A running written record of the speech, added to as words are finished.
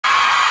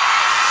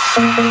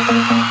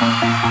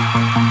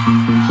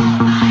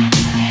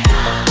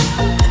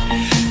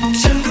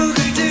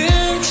천국을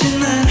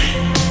등진한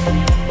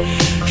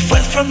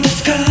Fell from the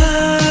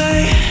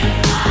sky.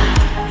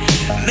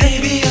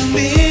 Maybe I'll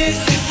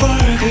miss it for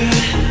good.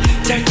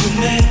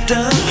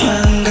 달콤했던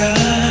환각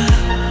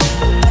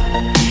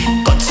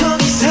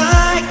고통이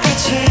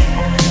살까지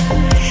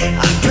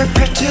I'm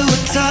prepared to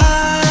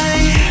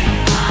die.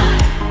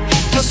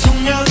 더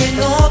속력을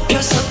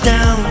높여서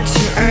down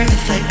to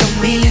earth like a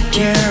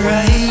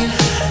meteorite.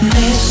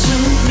 내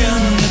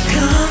수면에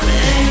come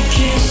and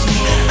kiss me.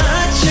 I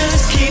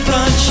just keep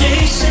on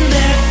chasing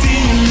that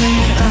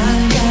feeling.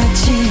 안 가진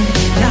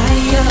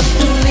나의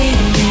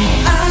뚫림이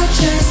I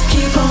just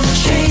keep on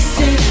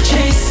chasing,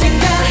 chasing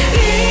that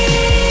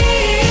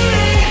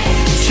feeling.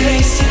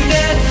 Chasing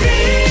that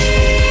feeling.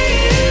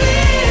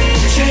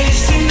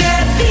 Chasing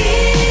that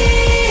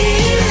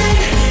feeling.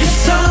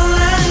 It's all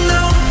I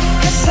know,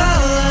 it's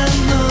all I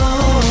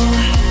know.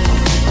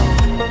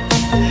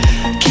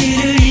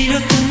 길을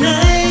잃었던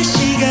나의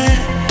시간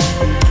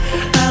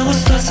I was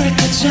lost like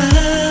a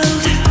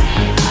child.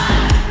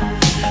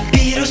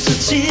 비로소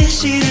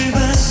진실을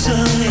봤어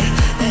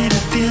And I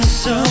feel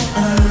so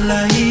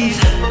alive.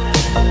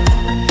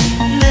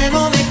 내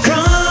몸에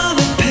검은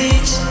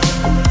page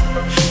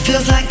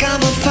Feels like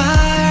I'm on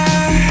fire.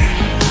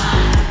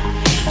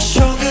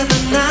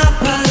 조금은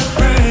아파도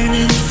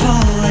burning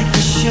fall like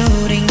a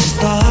shooting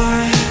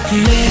star.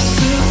 내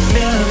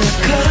수면에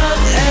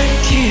come and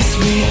kiss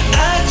me.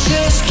 I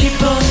just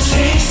keep on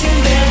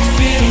chasing that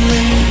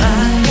feeling.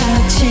 안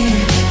가진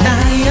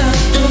나의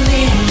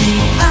뚫림이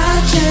I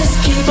just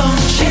keep on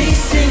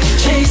chasing,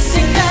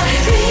 chasing that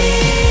feeling.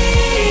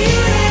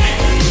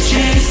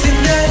 Chasing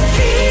that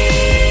feeling.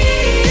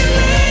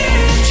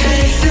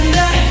 Chasing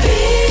that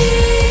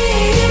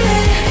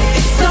feeling.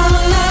 It's all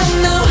I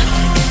know,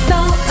 it's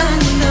all I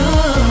know.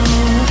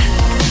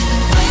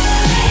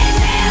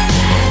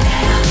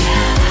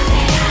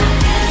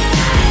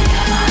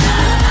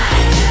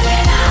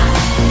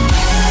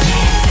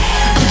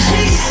 I'm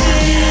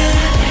chasing,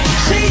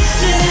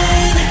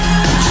 chasing,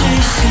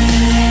 chasing.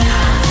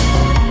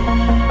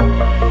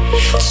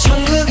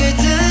 천국을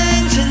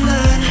등진한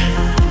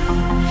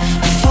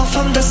Fall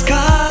from the sky.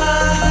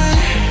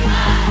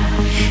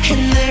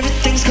 And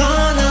everything's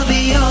gonna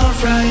be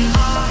alright.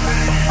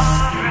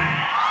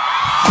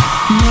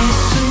 내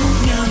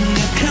수면에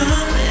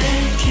come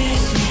and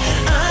kiss me.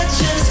 I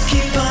just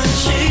keep on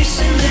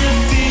chasing that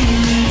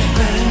feeling.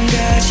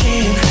 망가진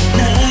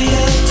나의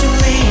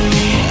뚫림이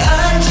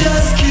I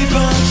just keep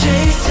on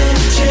chasing,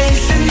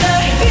 chasing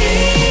that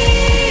feeling.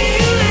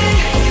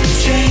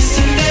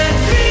 Chasing that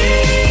feeling.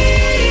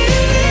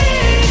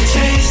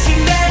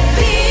 Chasing that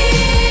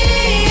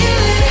feeling.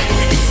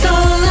 It's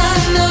all I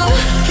know,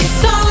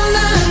 it's all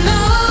I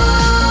know.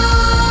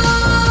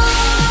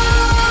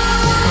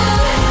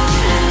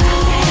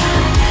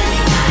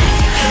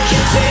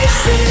 Keep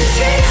chasing,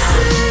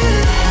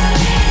 chasing.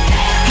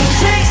 I'm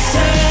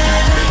chasing,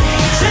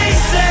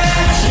 chasing,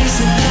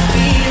 chasing that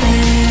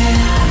feeling.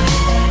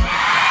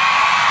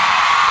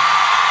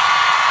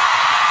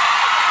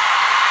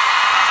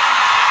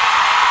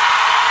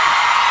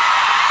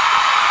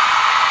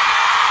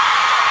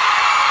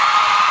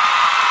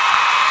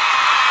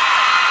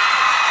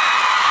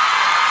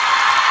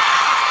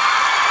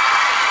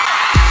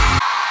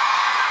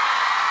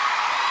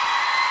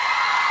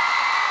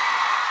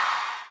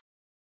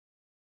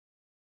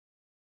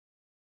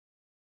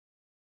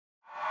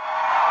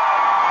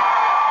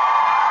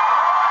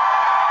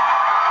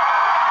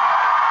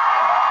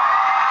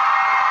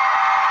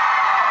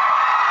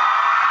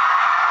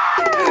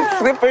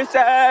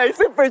 𝗵𝘀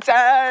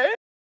𝗵𝘀.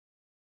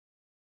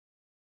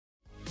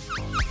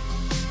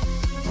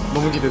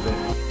 너무 기대돼.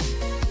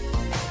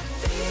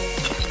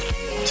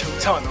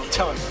 참아 너무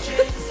참아.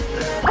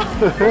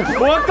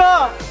 뭐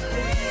할까?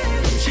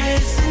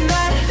 Chasing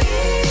that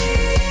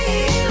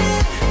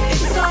feeling.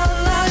 It's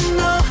all I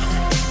know,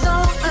 it's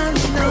all I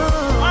know.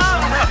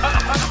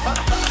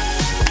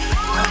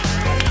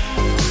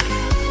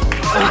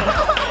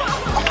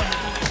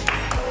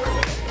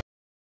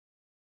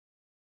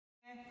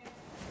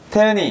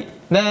 태연이.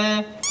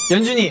 네.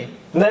 연준이.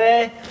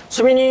 네.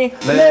 수민이.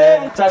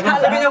 네. 자, 그럼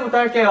수민이 형부터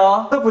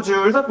할게요. 서프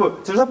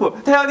줄서프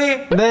줄서프.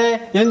 태연이.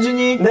 네.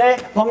 연준이. 네.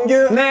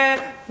 범규.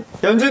 네.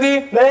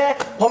 연준이. 네.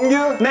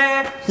 범규.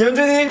 네.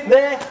 연준이.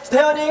 네.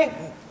 태연이.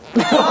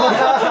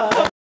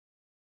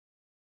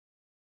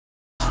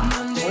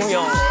 동웅이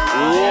형.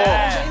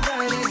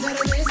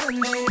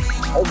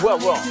 뭐야. 야,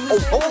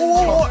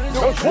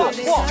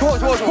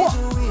 좋아.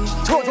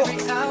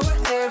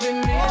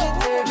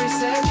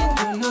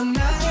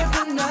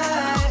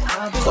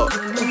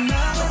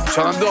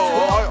 잘한다.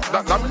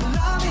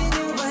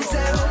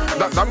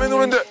 남의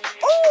노래인데.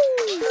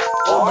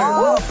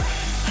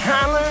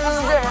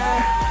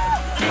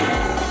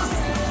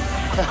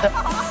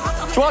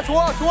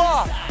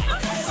 좋아.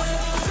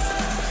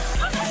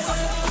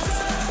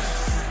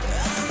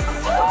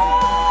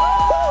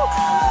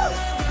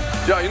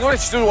 야, 이 노래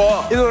진짜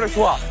좋아. 이 노래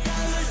좋아.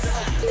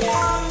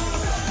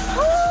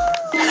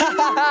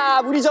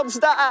 우리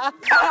접시다.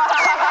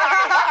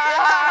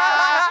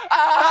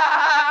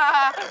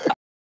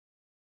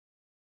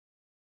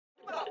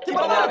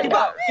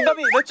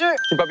 김밥이 몇 줄?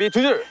 김밥이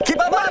 2줄.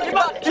 김밥이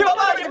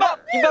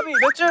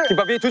몇 줄?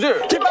 김밥이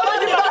 2줄.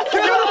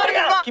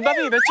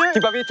 김밥이 몇 줄?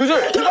 김밥이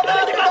 2줄.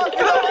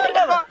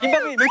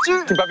 김밥이 몇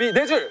줄? 김밥이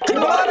 4줄.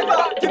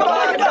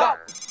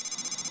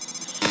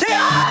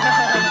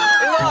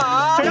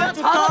 제가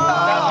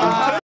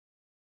좋다.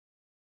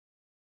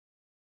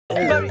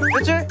 김밥이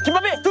몇 줄?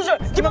 김밥이 2줄.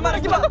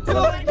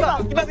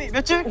 김밥이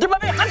몇 줄?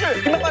 김밥이 1줄.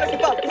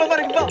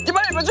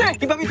 김밥이 몇 줄?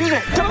 김밥이 2줄.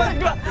 김밥이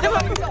몇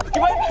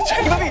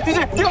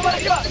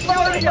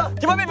줄?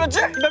 김밥이 몇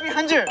줄? 김밥이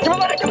 1줄.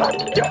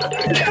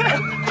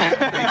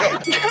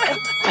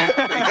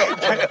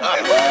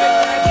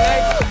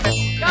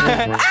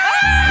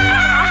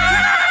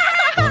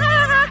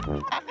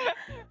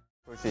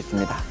 볼 수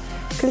있습니다.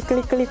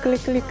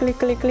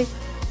 클릭.